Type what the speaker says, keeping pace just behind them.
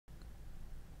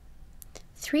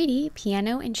3D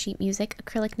Piano and Sheet Music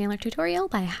Acrylic Nailer Tutorial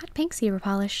by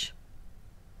Hotpinkzebrapolish.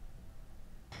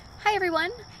 Hi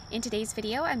everyone! In today's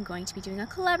video I'm going to be doing a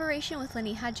collaboration with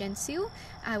Leneha Junsu.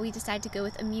 We decided to go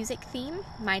with a music theme.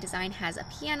 My design has a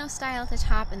piano style at the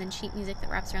top and then sheet music that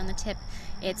wraps around the tip.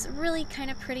 It's really kind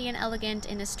of pretty and elegant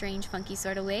in a strange, funky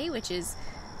sort of way, which is,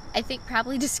 I think,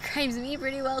 probably describes me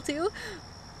pretty well too.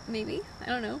 Maybe. I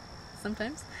don't know.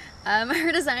 Sometimes.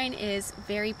 Her design is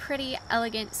very pretty,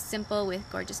 elegant, simple, with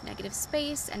gorgeous negative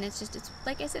space, and it's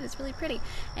like I said, it's really pretty.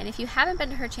 And if you haven't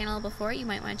been to her channel before, you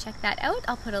might want to check that out.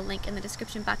 I'll put a link in the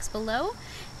description box below.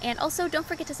 And also, don't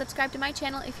forget to subscribe to my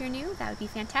channel if you're new. That would be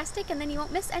fantastic, and then you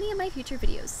won't miss any of my future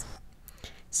videos.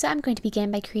 So I'm going to begin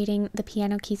by creating the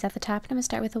piano keys at the top, and I'm going to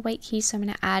start with a white key. So I'm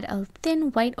going to add a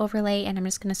thin white overlay, and I'm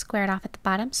just going to square it off at the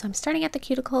bottom. So I'm starting at the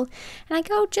cuticle, and I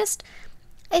go just...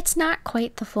 It's not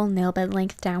quite the full nail bed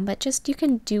length down, but just you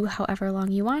can do however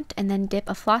long you want, and then dip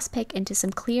a floss pick into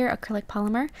some clear acrylic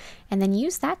polymer, and then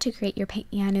use that to create your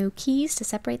piano keys to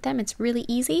separate them. It's really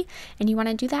easy, and you want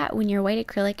to do that when your white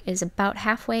acrylic is about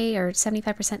halfway or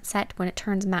 75% set. When it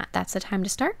turns matte, that's the time to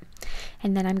start.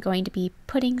 And then I'm going to be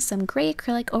putting some gray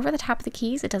acrylic over the top of the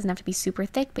keys. It doesn't have to be super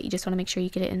thick, but you just want to make sure you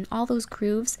get it in all those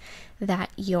grooves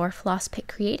that your floss pick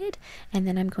created. And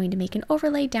then I'm going to make an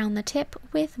overlay down the tip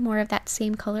with more of that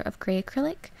same color of gray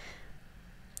acrylic.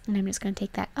 And I'm just going to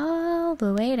take that all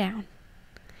the way down.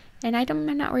 And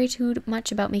I'm not worried too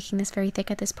much about making this very thick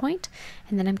at this point.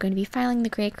 And then I'm going to be filing the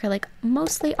gray acrylic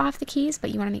mostly off the keys, but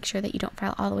you want to make sure that you don't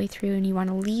file all the way through, and you want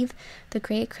to leave the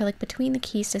gray acrylic between the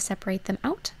keys to separate them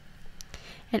out.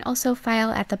 And also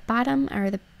file at the bottom, or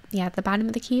the bottom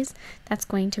of the keys. That's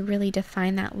going to really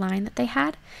define that line that they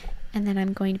had. And then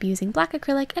I'm going to be using black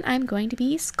acrylic, and I'm going to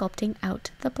be sculpting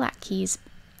out the black keys.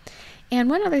 And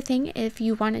one other thing, if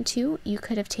you wanted to, you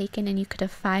could have taken and you could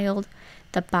have filed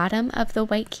the bottom of the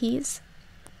white keys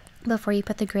before you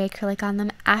put the gray acrylic on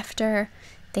them. After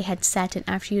they had set and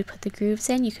after you put the grooves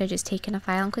in, you could have just taken a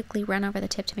file and quickly run over the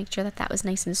tip to make sure that that was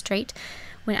nice and straight.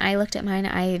 When I looked at mine,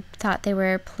 I thought they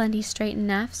were plenty straight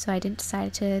enough, so I didn't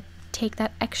decide to take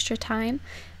that extra time.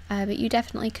 But you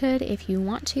definitely could if you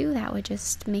want to. That would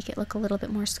just make it look a little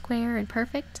bit more square and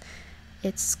perfect.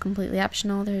 It's completely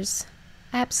optional. There's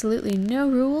absolutely no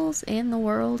rules in the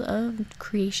world of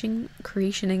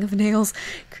creationing of nails.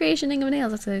 Creationing of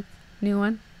nails, that's a new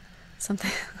one.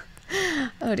 Something.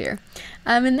 Oh dear.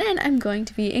 And then I'm going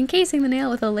to be encasing the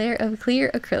nail with a layer of clear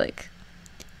acrylic.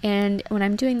 And when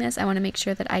I'm doing this, I want to make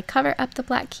sure that I cover up the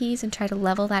black keys and try to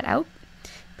level that out.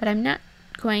 But I'm not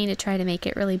going to try to make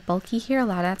it really bulky here. A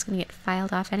lot of that's going to get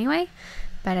filed off anyway.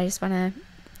 But I just want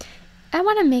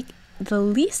to make the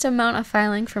least amount of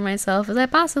filing for myself as I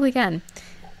possibly can.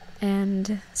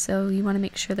 And so you want to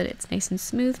make sure that it's nice and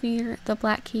smooth near the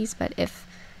black keys, but if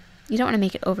you don't want to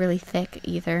make it overly thick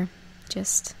either,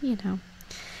 just, you know.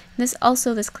 This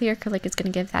clear acrylic is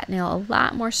going to give that nail a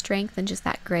lot more strength than just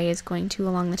that gray is going to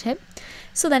along the tip.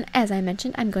 So then, as I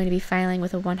mentioned, I'm going to be filing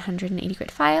with a 180 grit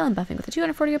file and buffing with a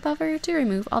 240 grit buffer to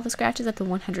remove all the scratches that the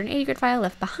 180 grit file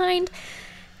left behind.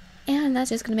 And that's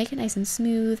just going to make it nice and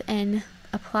smooth, and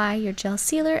apply your gel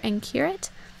sealer and cure it.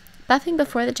 Buffing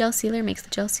before the gel sealer makes the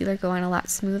gel sealer go on a lot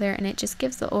smoother, and it just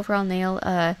gives the overall nail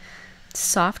a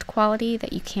soft quality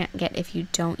that you can't get if you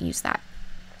don't use that.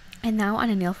 And now on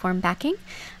a nail form backing,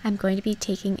 I'm going to be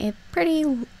taking a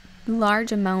pretty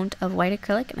large amount of white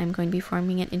acrylic, and I'm going to be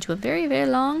forming it into a very, very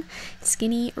long,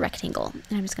 skinny rectangle.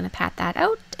 And I'm just going to pat that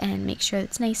out and make sure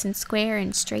it's nice and square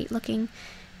and straight looking,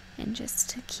 and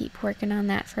just keep working on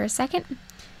that for a second.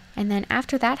 And then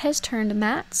after that has turned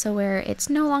matte, so where it's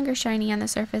no longer shiny on the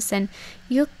surface, and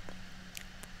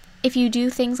if you do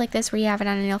things like this where you have it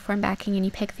on a nail form backing and you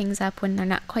pick things up when they're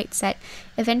not quite set,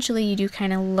 eventually you do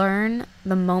kind of learn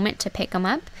the moment to pick them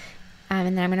up.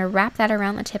 And then I'm going to wrap that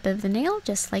around the tip of the nail,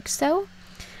 just like so.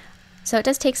 So it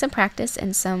does take some practice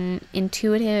and some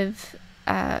intuitive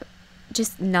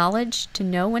just knowledge to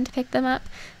know when to pick them up.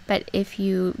 But if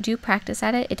you do practice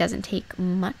at it, it doesn't take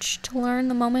much to learn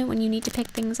the moment when you need to pick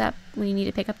things up, when you need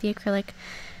to pick up the acrylic.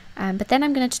 But then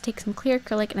I'm going to take some clear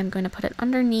acrylic and I'm going to put it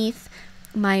underneath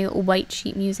my white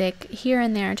sheet music here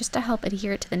and there, just to help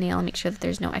adhere it to the nail and make sure that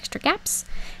there's no extra gaps.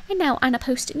 And now on a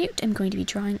post-it note, I'm going to be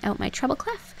drawing out my treble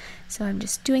clef. So I'm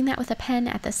just doing that with a pen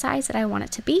at the size that I want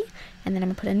it to be, and then I'm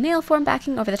going to put a nail form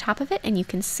backing over the top of it, and you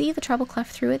can see the treble clef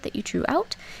through it that you drew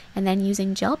out. And then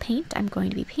using gel paint, I'm going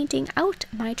to be painting out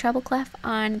my treble clef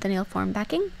on the nail form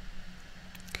backing.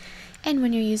 And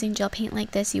when you're using gel paint like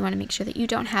this, you want to make sure that you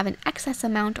don't have an excess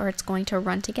amount or it's going to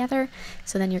run together.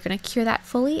 So then you're going to cure that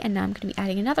fully, and now I'm going to be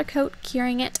adding another coat,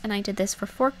 curing it, and I did this for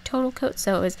 4 total coats,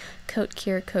 so it was coat,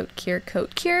 cure, coat, cure,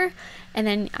 coat, cure. And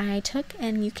then I took,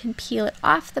 and you can peel it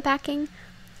off the backing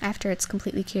after it's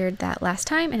completely cured that last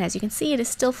time, and as you can see, it is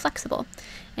still flexible.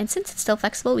 And since it's still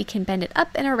flexible, we can bend it up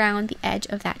and around the edge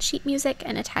of that sheet music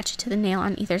and attach it to the nail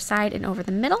on either side and over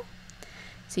the middle.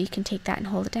 So you can take that and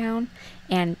hold it down,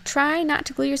 and try not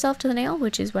to glue yourself to the nail,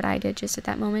 which is what I did just at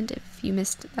that moment. If you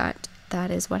missed that,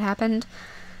 that is what happened.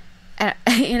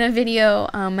 In a video,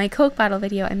 my Coke bottle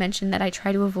video, I mentioned that I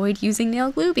try to avoid using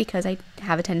nail glue because I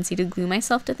have a tendency to glue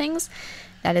myself to things.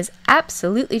 That is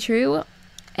absolutely true,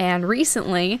 and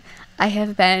recently I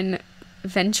have been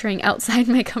venturing outside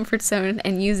my comfort zone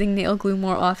and using nail glue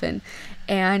more often.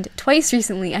 And twice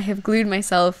recently I have glued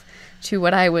myself to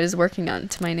what I was working on,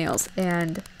 to my nails,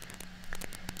 and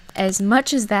as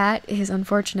much as that is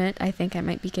unfortunate, I think I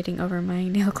might be getting over my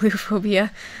nail glue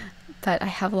phobia, but I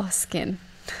have lost skin.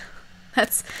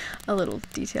 That's a little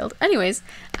detailed. Anyways,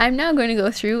 I'm now going to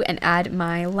go through and add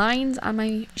my lines on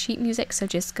my sheet music, so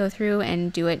just go through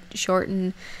and do it short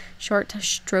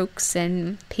strokes,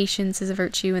 and patience is a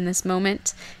virtue in this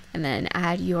moment. And then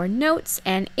add your notes,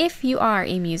 and if you are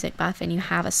a music buff and you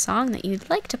have a song that you'd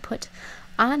like to put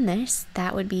on this,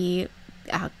 that would be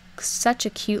such a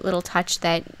cute little touch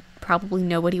that probably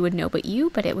nobody would know but you,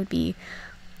 but it would be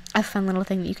a fun little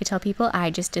thing that you could tell people. I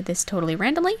just did this totally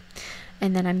randomly.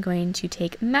 And then I'm going to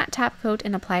take matte top coat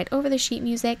and apply it over the sheet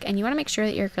music, and you want to make sure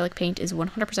that your acrylic paint is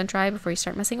 100% dry before you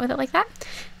start messing with it like that.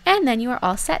 And then you are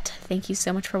all set. Thank you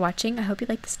so much for watching. I hope you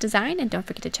like this design, and don't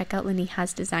forget to check out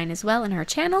Leneha's design as well in her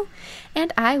channel,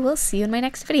 and I will see you in my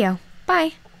next video.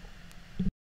 Bye!